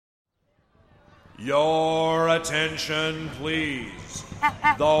Your attention, please.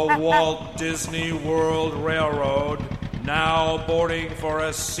 The Walt Disney World Railroad now boarding for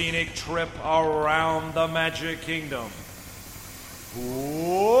a scenic trip around the Magic Kingdom.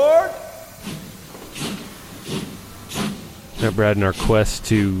 Board! Now, Brad, in our quest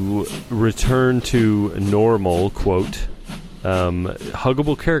to return to normal, quote,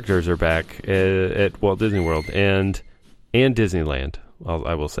 huggable characters are back at Walt Disney World and Disneyland.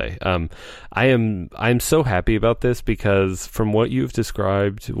 I will say, I'm so happy about this because from what you've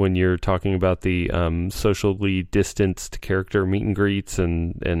described when you're talking about the socially distanced character meet and greets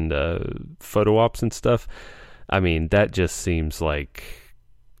and photo ops and stuff, I mean that just seems like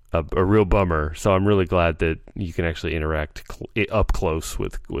a real bummer. So I'm really glad that you can actually interact up close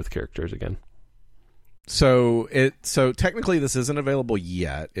with characters again. So technically this isn't available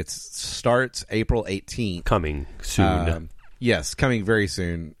yet. It starts April 18th. Coming soon. Yes, coming very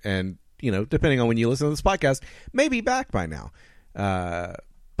soon. And, depending on when you listen to this podcast, maybe back by now.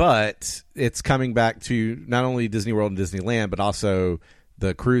 But it's coming back to not only Disney World and Disneyland, but also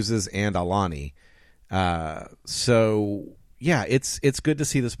the cruises and Aulani. So, yeah, it's good to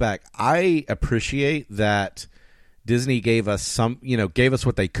see this back. I appreciate that Disney gave us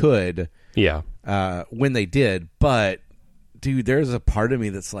what they could. Yeah. When they did. But, dude, there's a part of me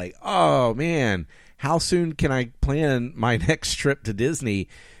that's like, oh, man, how soon can I plan my next trip to Disney?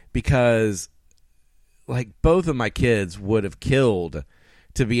 Because, both of my kids would have killed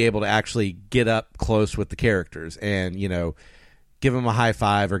to be able to actually get up close with the characters and, give them a high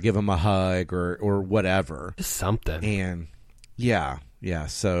five or give them a hug or whatever. Just something. And, yeah,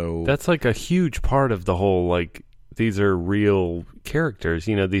 so... That's, a huge part of the whole, these are real characters.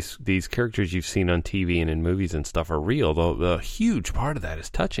 These characters you've seen on TV and in movies and stuff are real. The huge part of that is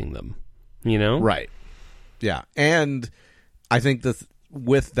touching them. Right. Yeah. And I think that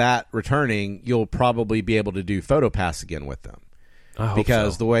with that returning, you'll probably be able to do PhotoPass again with them. I hope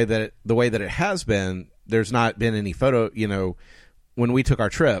because so. the way that it has been, there's not been any photo, when we took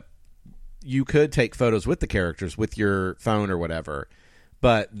our trip, you could take photos with the characters with your phone or whatever,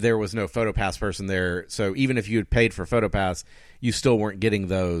 but there was no PhotoPass person there. So even if you had paid for PhotoPass, you still weren't getting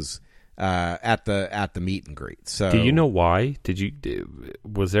those at the meet and greet. So, do you know why?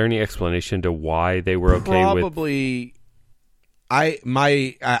 Was there any explanation to why they were okay with? Probably. I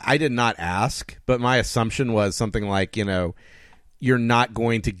did not ask, but my assumption was something like, you're not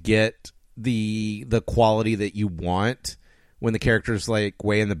going to get the quality that you want when the character's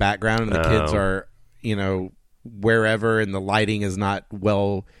way in the background and the kids are, wherever and the lighting is not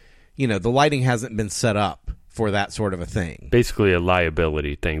the lighting hasn't been set up for that sort of a thing. Basically a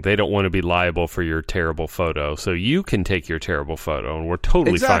liability thing. They don't want to be liable for your terrible photo. So you can take your terrible photo, and we're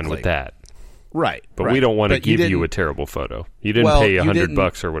totally fine with that. Right. But we don't want to give you a terrible photo. You didn't pay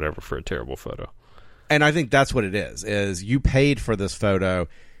 $100 or whatever for a terrible photo. And I think that's what it is you paid for this photo,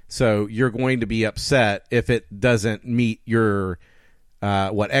 so you're going to be upset if it doesn't meet your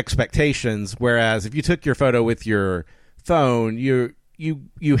expectations, whereas if you took your photo with your phone, you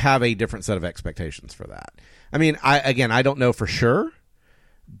have a different set of expectations for that. I mean, I don't know for sure,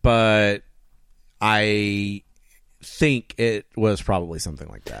 but I think it was probably something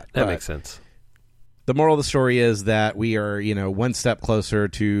like that. That makes sense. The moral of the story is that we are, one step closer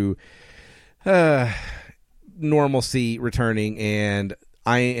to normalcy returning, and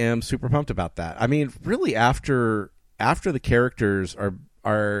I am super pumped about that. I mean, really, after the characters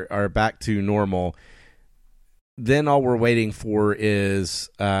are back to normal, then all we're waiting for is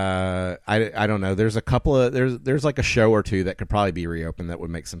I don't know. There's a couple of there's a show or two that could probably be reopened that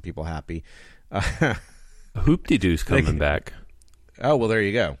would make some people happy. Hoop-de-doo's coming back. Oh, well, there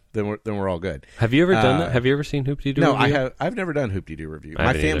you go. Then we're all good. Have you ever done that? Have you ever seen Hoop-de-doo? No, review? I've never done Hoop-de-doo review.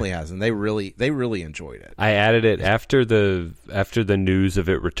 My family has, and they really enjoyed it. I added it after the news of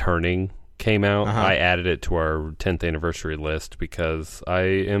it returning came out. I added it to our 10th anniversary list because I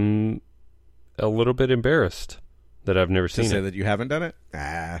am a little bit embarrassed that I've never seen it. To say that you haven't done it?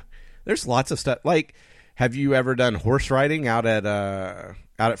 There's lots of stuff. Have you ever done horse riding out at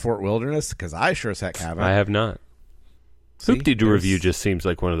Fort Wilderness? Because I sure as heck haven't. I have not. Hoop-de-doo review just seems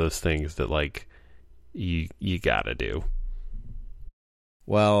like one of those things that you gotta do.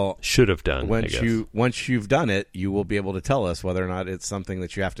 Well, should have done. Once you've done it, you will be able to tell us whether or not it's something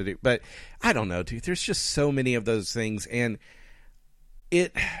that you have to do. But I don't know, dude. There's just so many of those things, and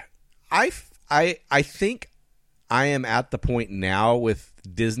I think I am at the point now with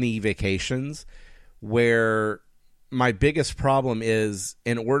Disney Vacations where my biggest problem is,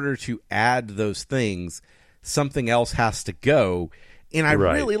 in order to add those things, something else has to go. And I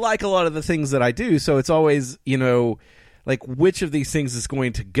really like a lot of the things that I do. So it's always, Like, which of these things is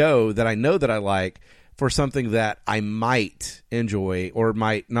going to go that I know that I like for something that I might enjoy or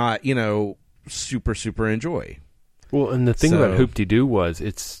might not, super, super enjoy. Well, and the thing about Hoop-de-Doo was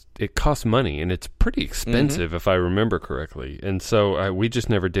it costs money, and it's pretty expensive if I remember correctly. And so we just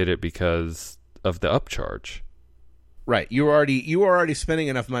never did it because of the upcharge. Right. You were already spending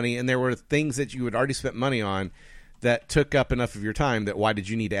enough money, and there were things that you had already spent money on that took up enough of your time that why did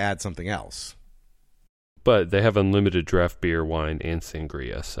you need to add something else? But they have unlimited draft beer, wine, and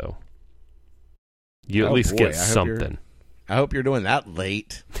sangria, so you at least get something. I hope you're doing that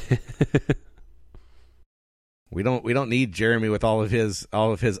late. We don't need Jeremy with all of his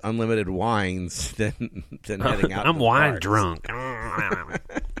unlimited wines then heading out. I'm wine drunk.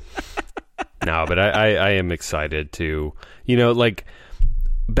 No, but I am excited to, like,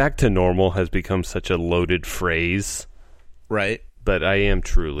 back to normal has become such a loaded phrase. Right. But I am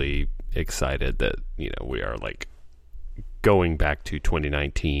truly excited that, we are, like, going back to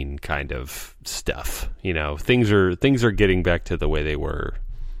 2019 kind of stuff. Things are getting back to the way they were,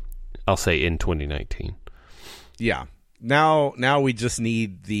 I'll say, in 2019. Yeah. Now we just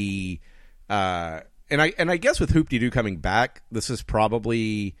need the and I guess with Hoop-de-Doo coming back, it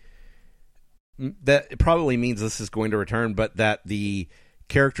probably means this is going to return, but that the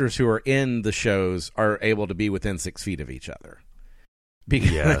characters who are in the shows are able to be within 6 feet of each other.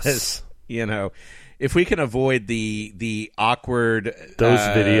 Because if we can avoid the awkward those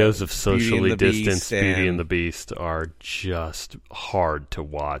videos of socially distanced Beauty and the Beast are just hard to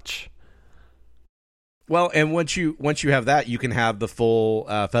watch. Well, and once you have that, you can have the full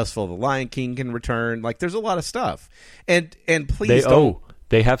Festival of the Lion King can return. Like, there's a lot of stuff, and please don't.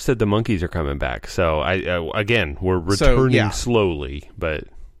 They have said the monkeys are coming back. So again, we're returning slowly, but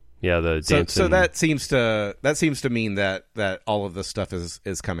yeah, the dancing. So that seems to mean that all of this stuff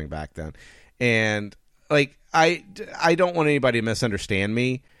is coming back then, and like I don't want anybody to misunderstand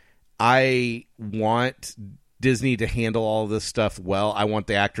me. I want Disney to handle all of this stuff well. I want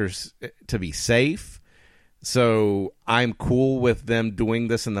the actors to be safe. So I'm cool with them doing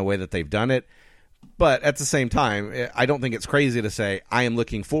this in the way that they've done it. But at the same time, I don't think it's crazy to say I am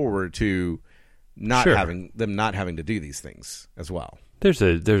looking forward to having to do these things as well. There's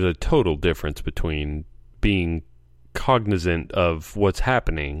a total difference between being cognizant of what's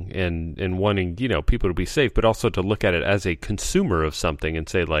happening and wanting, people to be safe, but also to look at it as a consumer of something and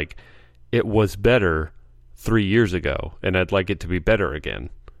say, like, it was better 3 years ago and I'd like it to be better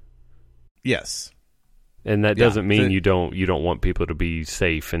again. Yes. And that doesn't mean you don't want people to be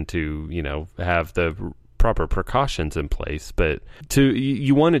safe and to, have the proper precautions in place. But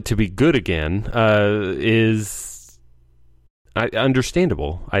you want it to be good again is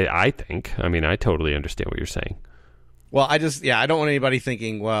understandable, I think. I mean, I totally understand what you're saying. Well, I don't want anybody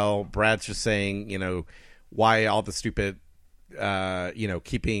thinking, well, Brad's just saying, why all the stupid,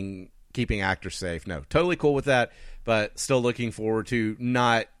 keeping actors safe. No, totally cool with that, but still looking forward to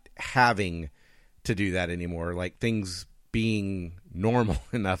not having to do that anymore, like things being normal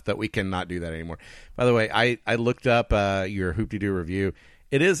enough that we cannot do that anymore. By the way, I looked up your Hoop-de-Doo review.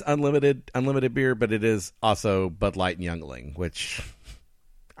 It is unlimited beer, but it is also Bud Light and Youngling, which,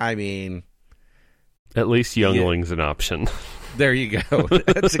 I mean, at least Youngling's an option. There you go.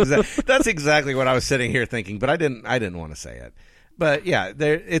 That's exactly what I was sitting here thinking, but I didn't want to say it. But yeah,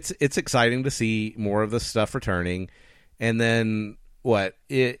 it's exciting to see more of this stuff returning, and then when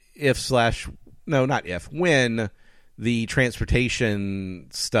the transportation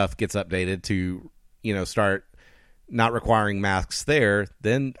stuff gets updated to, start not requiring masks there,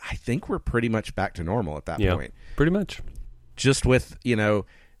 then I think we're pretty much back to normal at that point. Pretty much. Just with,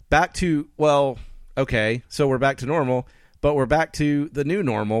 back to, okay, so we're back to normal, but we're back to the new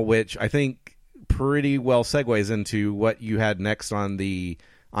normal, which I think pretty well segues into what you had next on the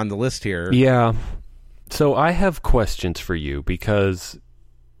list here. Yeah. So I have questions for you because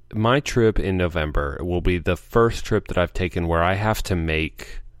my trip in November will be the first trip that I've taken where I have to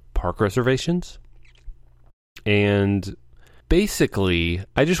make park reservations. And basically,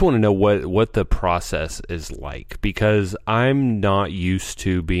 I just want to know what the process is like, because I'm not used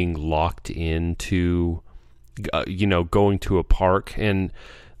to being locked into, going to a park, and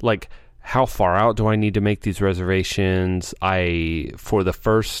like, how far out do I need to make these reservations? For the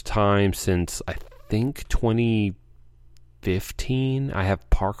first time since I think 2015, I have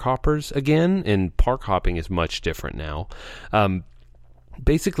park hoppers again, and park hopping is much different now.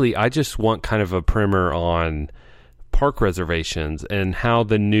 Basically, I just want kind of a primer on park reservations and how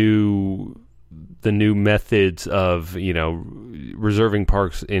the new methods of, reserving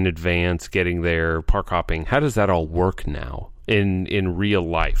parks in advance, getting there, park hopping, how does that all work now in real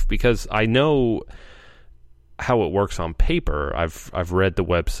life? Because I know how it works on paper. I've read the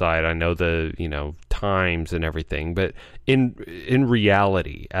website. I know the times and everything. But in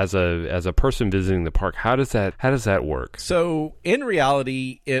reality, as a person visiting the park, how does that work? So in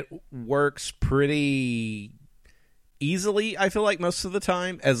reality, it works pretty easily, I feel like, most of the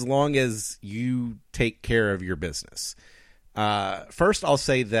time, as long as you take care of your business. First, I'll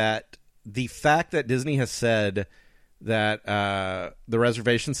say that the fact that Disney has said that the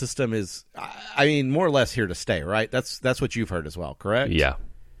reservation system is, I mean, more or less here to stay, right? That's what you've heard as well, correct? Yeah.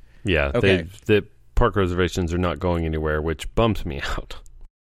 Okay. The park reservations are not going anywhere, which bums me out.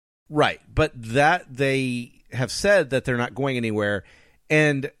 Right, but that they have said that they're not going anywhere,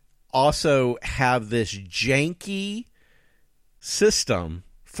 and also have this janky system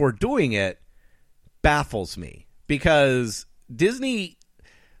for doing it baffles me, because Disney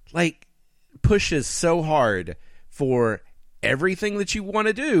pushes so hard for everything that you want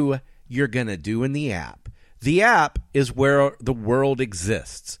to do, you're going to do in the app. The app is where the world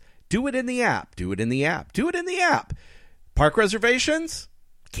exists. Do it in the app. Do it in the app. Do it in the app. Park reservations?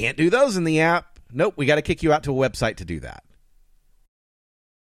 Can't do those in the app. Nope, we got to kick you out to a website to do that.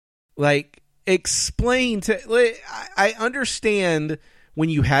 Explain to... I understand when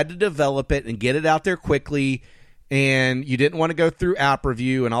you had to develop it and get it out there quickly, and you didn't want to go through app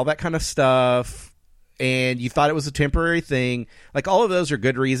review and all that kind of stuff, and you thought it was a temporary thing. All of those are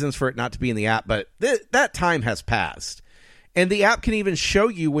good reasons for it not to be in the app, but that time has passed. And the app can even show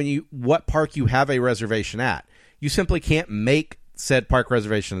you what park you have a reservation at. You simply can't make said park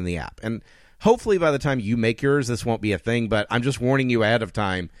reservation in the app. And hopefully by the time you make yours, this won't be a thing, but I'm just warning you ahead of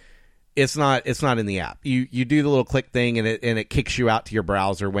time. It's not in the app. You do the little click thing, and it kicks you out to your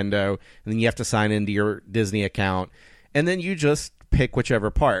browser window, and then you have to sign into your Disney account, and then you just pick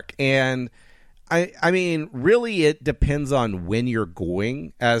whichever park. And I mean, really, it depends on when you're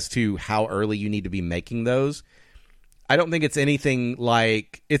going as to how early you need to be making those. I don't think it's anything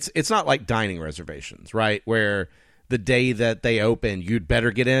like it's not like dining reservations, right? Where the day that they open, you'd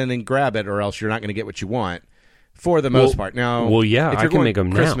better get in and grab it, or else you're not going to get what you want. For the most part. Now, yeah, if you're I can make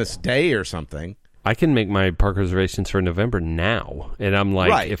them Christmas now. Day or something. I can make my park reservations for November now, and I'm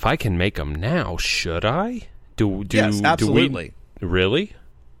like, right. If I can make them now, should I? Yes, absolutely. Really?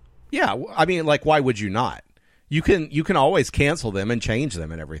 Yeah, I mean, why would you not? You can always cancel them and change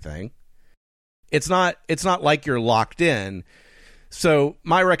them and everything. It's not like you're locked in. So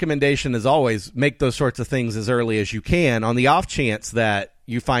my recommendation is always make those sorts of things as early as you can, on the off chance that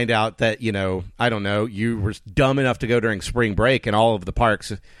you find out that, I don't know, you were dumb enough to go during spring break and all of the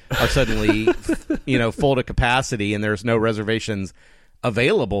parks are suddenly, full to capacity and there's no reservations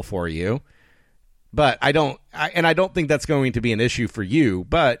available for you. But I don't think that's going to be an issue for you,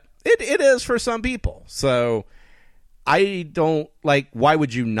 but it is for some people. So I don't why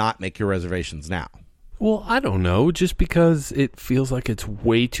would you not make your reservations now? Well, I don't know, just because it feels like it's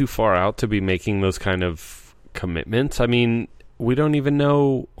way too far out to be making those kind of commitments. I mean, we don't even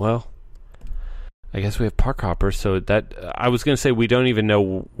know, well, I guess we have park hoppers, so that, I was going to say we don't even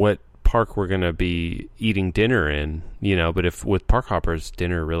know what park we're going to be eating dinner in, but if with park hoppers,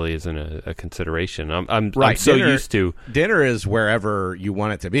 dinner really isn't a consideration. I'm so used to... Dinner is wherever you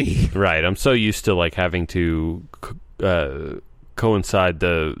want it to be. Right, I'm so used to having to coincide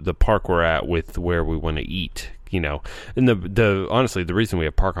the park we're at with where we want to eat, and the honestly, the reason we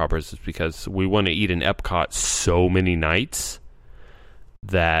have park hoppers is because we want to eat in Epcot so many nights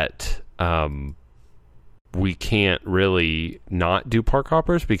that we can't really not do park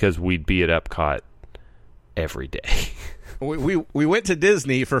hoppers, because we'd be at Epcot every day. we went to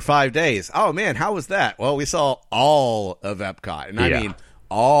Disney for 5 days. Oh man, how was that? Well, we saw all of Epcot, and I mean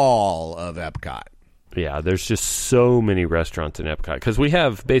all of Epcot. Yeah, there's just so many restaurants in Epcot, because we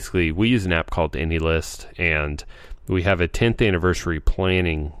use an app called AnyList, and we have a 10th anniversary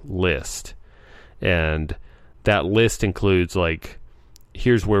planning list, and that list includes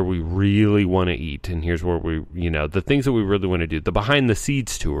here's where we really want to eat, and here's where we, the things that we really want to do. The behind the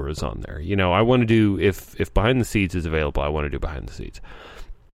scenes tour is on there. I want to do, if behind the scenes is available, I want to do behind the scenes.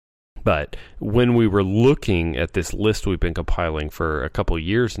 But when we were looking at this list we've been compiling for a couple of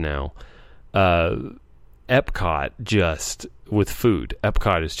years now, Epcot, just with food,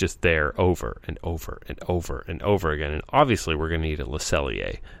 Epcot is just there over and over and over and over again. And obviously we're going to eat at Le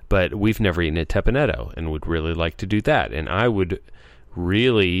Cellier, but we've never eaten at Tepinetto and would really like to do that. And I would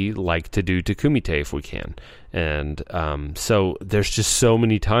really like to do Takumite if we can. And so there's just so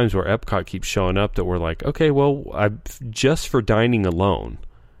many times where Epcot keeps showing up that we're like, okay, well, just for dining alone,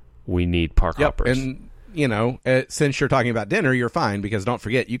 we need park hoppers. And since you're talking about dinner, you're fine, because don't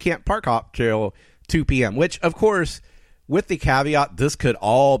forget, you can't park hop till 2 p.m., which, of course, with the caveat, this could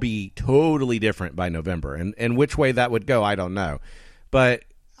all be totally different by November. And which way that would go, I don't know. But,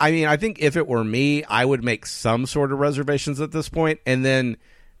 I mean, I think if it were me, I would make some sort of reservations at this point and then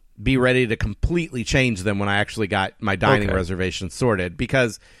be ready to completely change them when I actually got my dining reservations sorted.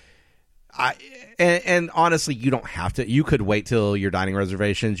 Because and honestly, you don't have to. You could wait till your dining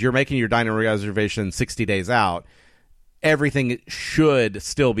reservations. You're making your dining reservation 60 days out. Everything should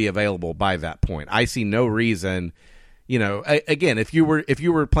still be available by that point. I see no reason, you know, again, if you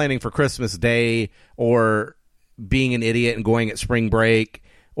were planning for Christmas Day or being an idiot and going at spring break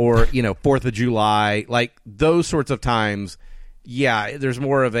or, you know, 4th of July, like those sorts of times, yeah, there's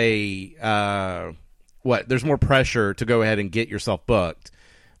more of a there's more pressure to go ahead and get yourself booked.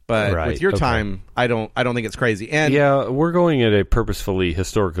 But with your time, I don't think it's crazy. And yeah, we're going at a purposefully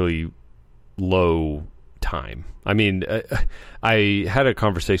historically low time. I mean, I had a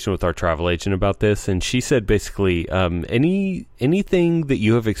conversation with our travel agent about this, and she said basically anything that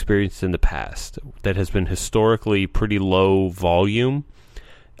you have experienced in the past that has been historically pretty low volume,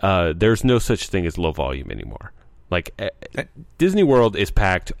 there's no such thing as low volume anymore. Like Disney World is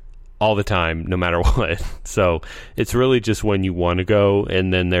packed all the time, no matter what. So it's really just when you want to go,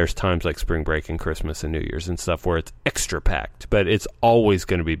 and then there's times like spring break and Christmas and New Year's and stuff where it's extra packed. But it's always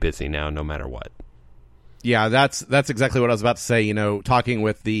going to be busy now, no matter what. Yeah, that's exactly what I was about to say. You know, talking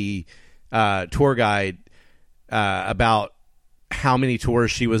with the tour guide about how many tours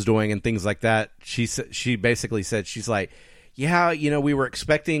she was doing and things like that, she basically said, she's like, yeah, you know, we were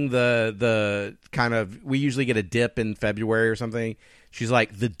expecting the kind of, we usually get a dip in February or something. She's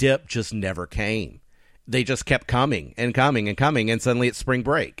like, the dip just never came. They just kept coming and coming and coming, and suddenly it's spring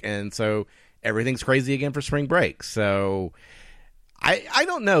break. And so everything's crazy again for spring break. So I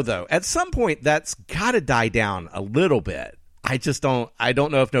don't know, though. At some point, that's got to die down a little bit. I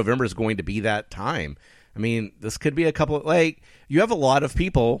don't know if November is going to be that time. I mean, this could be a couple of, like, you have a lot of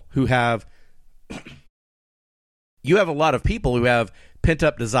people who have pent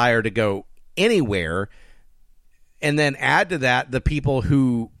up desire to go anywhere. And then add to that the people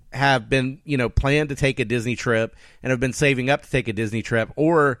who have been, you know, planned to take a Disney trip and have been saving up to take a Disney trip,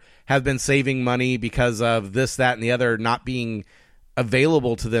 or have been saving money because of this, that, and the other not being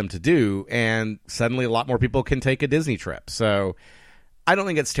available to them to do. And suddenly a lot more people can take a Disney trip. So I don't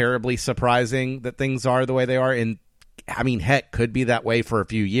think it's terribly surprising that things are the way they are. And I mean, heck, could be that way for a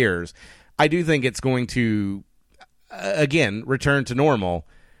few years. I do think it's going to, again, return to normal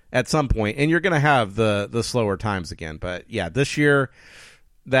at some point, and you're going to have the slower times again. But yeah, this year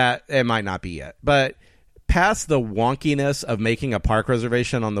that it might not be yet. But past the wonkiness of making a park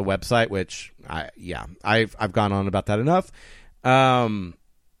reservation on the website, which I've gone on about that enough.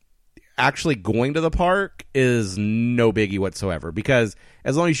 Actually going to the park is no biggie whatsoever, because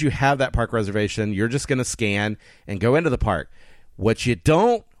as long as you have that park reservation, you're just going to scan and go into the park. What you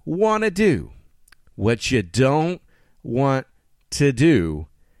don't want to do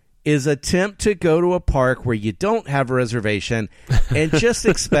is attempt to go to a park where you don't have a reservation and just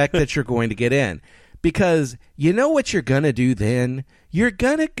expect that you're going to get in. Because you know what you're going to do then? You're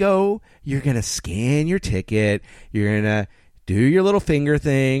going to go, you're going to scan your ticket, you're going to do your little finger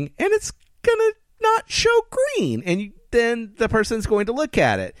thing, and it's going to not show green. And then the person's going to look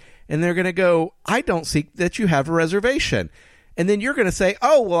at it, and they're going to go, I don't see that you have a reservation. And then you're going to say,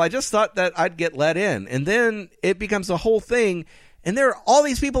 oh, well, I just thought that I'd get let in. And then it becomes a whole thing. And there are all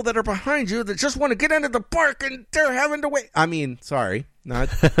these people that are behind you that just want to get into the park, and they're having to wait. I mean, sorry, not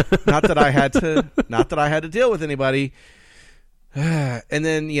that I had to deal with anybody. And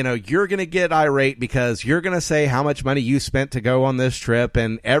then, you know, you're going to get irate because you're going to say how much money you spent to go on this trip,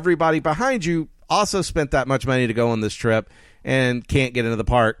 and everybody behind you also spent that much money to go on this trip and can't get into the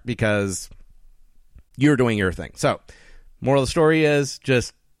park because you're doing your thing. So, moral of the story is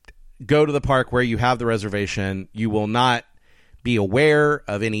just go to the park where you have the reservation. You will not be aware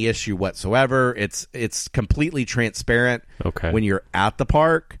of any issue whatsoever. It's completely transparent when you're at the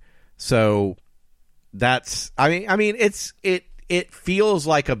park. So that's, I mean, it feels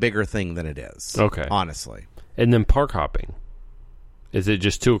like a bigger thing than it is. Okay. Honestly. And then park hopping. Is it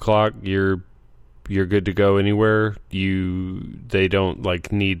just 2:00? You're good to go anywhere? They don't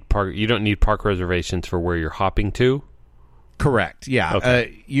like need park. You don't need park reservations for where you're hopping to? Correct. Yeah.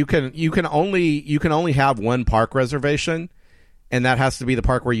 Okay. You can only have one park reservation, and that has to be the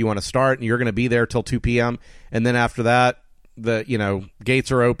park where you want to start, and you're going to be there till 2 p.m. And then after that, the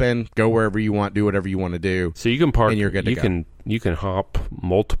gates are open. Go wherever you want, do whatever you want to do. So you can park, and you're good to go. You can hop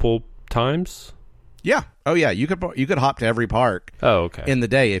multiple times. Yeah. Oh yeah. You could hop to every park. Oh, okay. In the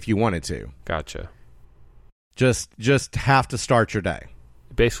day if you wanted to. Gotcha. Just have to start your day.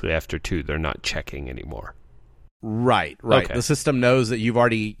 Basically, after 2, they're not checking anymore. Right. Okay. The system knows that you've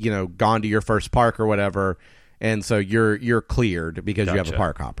already, gone to your first park or whatever, and so you're cleared because you have a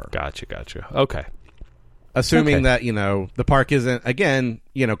park hopper. Gotcha. Okay. Assuming that, the park isn't, again,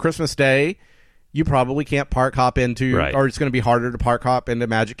 Christmas Day, you probably can't park hop into, or it's going to be harder to park hop into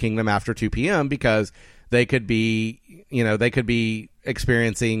Magic Kingdom after 2 p.m. because they could be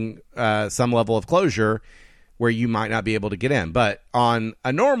experiencing some level of closure where you might not be able to get in. But on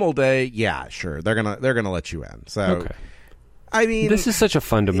a normal day, yeah, sure, they're gonna let you in. So, okay. I mean, this is such a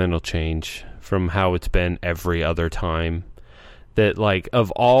fundamental change from how it's been every other time. That, like,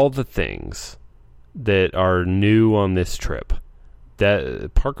 of all the things that are new on this trip,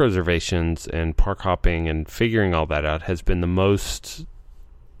 that park reservations and park hopping and figuring all that out has been the most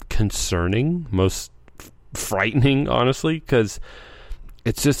concerning, most frightening, honestly, because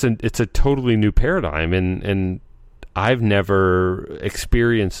it's just it's a totally new paradigm, and I've never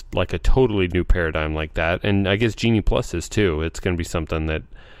experienced like a totally new paradigm like that, and I guess Genie Plus is too. It's going to be something that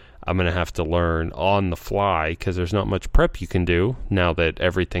I'm going to have to learn on the fly because there's not much prep you can do now that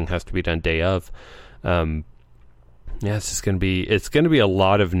everything has to be done day of. It's just going to be a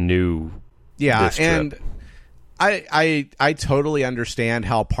lot of new. Yeah, this trip. And I totally understand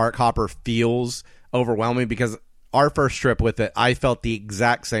how park hopper feels overwhelming because our first trip with it, I felt the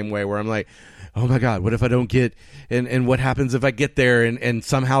exact same way where I'm like, oh my God, what if I don't get, and what happens if I get there and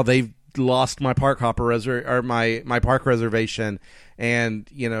somehow they've lost my park hopper or my park reservation and,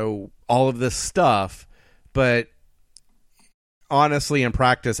 all of this stuff. But honestly, in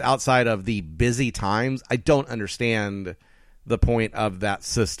practice, outside of the busy times, I don't understand the point of that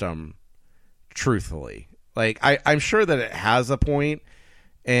system, truthfully. Like, I'm sure that it has a point,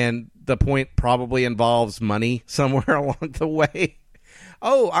 and the point probably involves money somewhere along the way.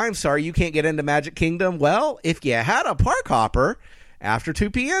 Oh, I'm sorry, you can't get into Magic Kingdom? Well, if you had a park hopper, after 2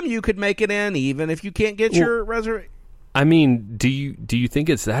 p.m. you could make it in, even if you can't get your reservation. I mean, do you think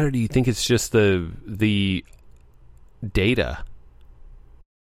it's that, or do you think it's just the data?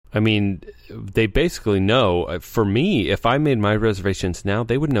 I mean, they basically know. For me, if I made my reservations now,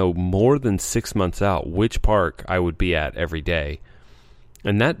 they would know more than 6 months out which park I would be at every day.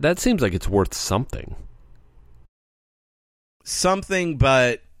 And that seems like it's worth something. Something,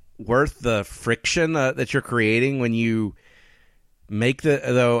 but worth the friction that you're creating when you make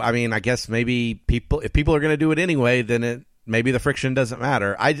though, I mean, I guess maybe if people are going to do it anyway, then maybe the friction doesn't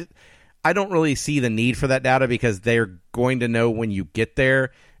matter. I don't really see the need for that data because they're going to know when you get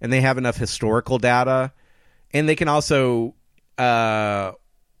there, and they have enough historical data, and they can also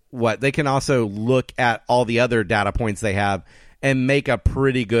they can also look at all the other data points they have and make a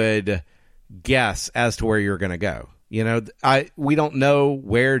pretty good guess as to where you're going to go. We don't know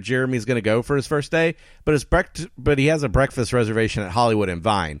where Jeremy's going to go for his first day, but he has a breakfast reservation at Hollywood and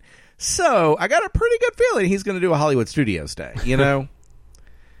Vine. So I got a pretty good feeling he's going to do a Hollywood Studios day,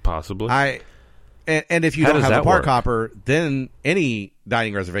 Possibly. And if you don't have a park hopper, then any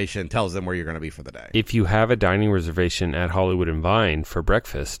dining reservation tells them where you're going to be for the day. If you have a dining reservation at Hollywood and Vine for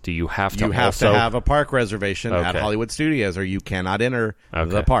breakfast, do you have to to have a park reservation at Hollywood Studios, or you cannot enter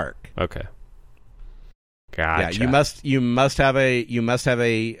the park. Okay. Gotcha. Yeah, you must have a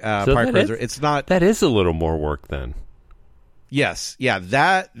park reservation. It's not. That is a little more work then. Yes, yeah,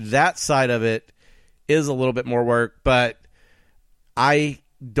 that side of it is a little bit more work, but I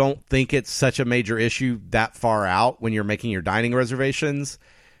don't think it's such a major issue that far out when you're making your dining reservations,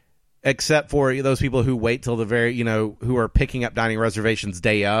 except for those people who wait till the very, who are picking up dining reservations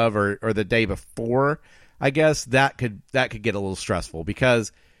day of or the day before. I guess that could get a little stressful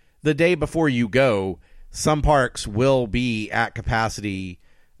because the day before you go, some parks will be at capacity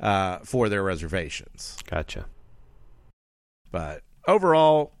for their reservations. Gotcha. But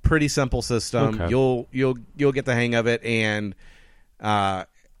overall, pretty simple system. Okay. You'll get the hang of it, and and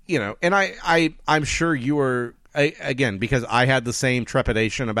I'm sure you were again, because I had the same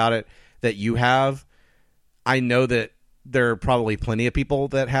trepidation about it that you have. I know that there are probably plenty of people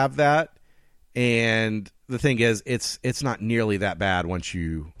that have that, and the thing is, it's not nearly that bad once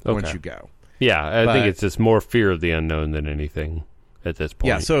you go. Yeah, I think it's just more fear of the unknown than anything at this point.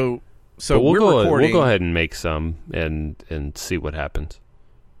 Yeah, so we'll go ahead and make some and see what happens.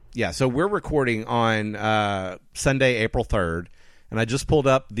 Yeah, so we're recording on Sunday, April 3rd, and I just pulled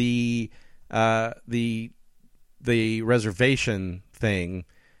up the reservation thing,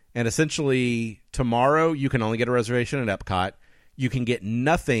 and essentially tomorrow you can only get a reservation at Epcot. You can get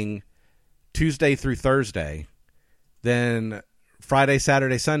nothing Tuesday through Thursday. Then Friday,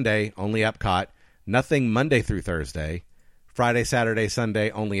 Saturday, Sunday, only Epcot. Nothing Monday through Thursday. Friday, Saturday, Sunday,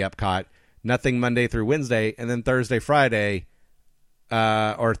 only Epcot. Nothing Monday through Wednesday. And then Thursday, Friday,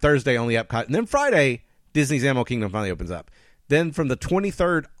 or Thursday, only Epcot. And then Friday, Disney's Animal Kingdom finally opens up. Then from the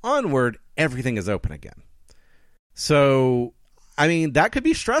 23rd onward, everything is open again. So, I mean, that could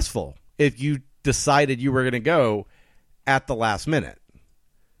be stressful if you decided you were going to go at the last minute,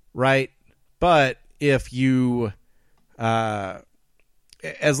 right? But if you, as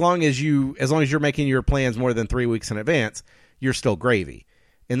long as you're making your plans more than 3 weeks in advance, you're still gravy.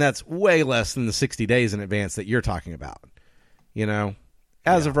 And that's way less than the 60 days in advance that you're talking about. You know,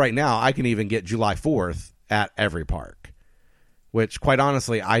 as of right now, I can even get July 4th at every park, which quite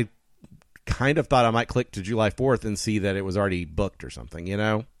honestly, I kind of thought I might click to July 4th and see that it was already booked or something, you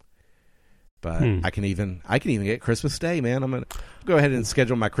know. But I can even get Christmas Day, man. I'm gonna go ahead and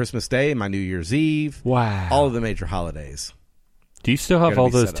schedule my Christmas Day, my New Year's Eve. Wow, all of the major holidays. Do you still have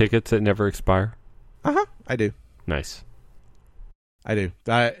all those tickets that never expire? I do. Nice. I do.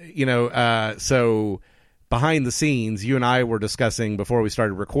 So behind the scenes, you and I were discussing before we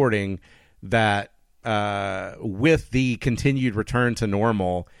started recording that with the continued return to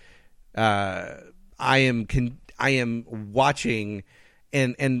normal, I am watching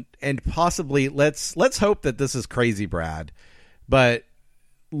and possibly let's hope that this is crazy, Brad, but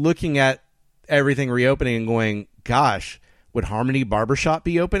looking at everything reopening and going, gosh, would Harmony Barbershop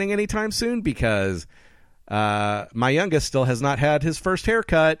be opening anytime soon? Because my youngest still has not had his first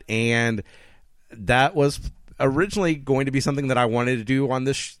haircut, and that was originally going to be something that I wanted to do on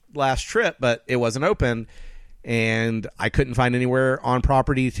this last trip, but it wasn't open, and I couldn't find anywhere on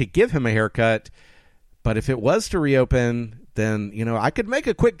property to give him a haircut. But if it was to reopen, then, you know, I could make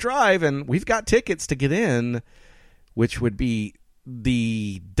a quick drive, and we've got tickets to get in, which would be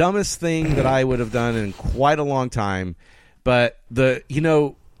the dumbest thing that I would have done in quite a long time. But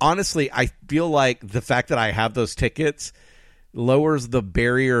honestly, I feel like the fact that I have those tickets lowers the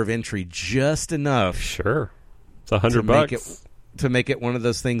barrier of entry just enough. Sure. It's $100 to make it one of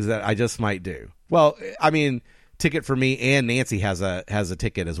those things that I just might do. Well, I mean, ticket for me, and Nancy has a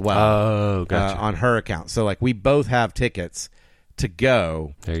ticket as well. Oh, gotcha. On her account. So like we both have tickets to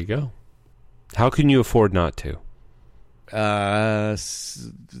go. There you go. How can you afford not to? Don't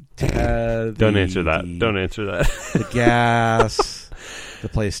answer that. Don't answer that. The gas, the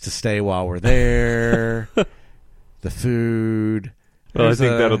place to stay while we're there, the food. Well, I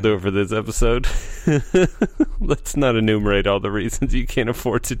think that'll do it for this episode. Let's not enumerate all the reasons you can't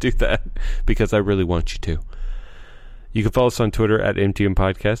afford to do that, because I really want you to. You can follow us on Twitter at MTM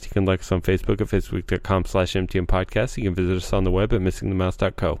Podcast. You can like us on Facebook at facebook.com/MTM Podcast. You can visit us on the web at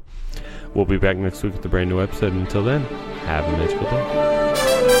missingthemouse.co. We'll be back next week with a brand new episode. Until then, have a magical day.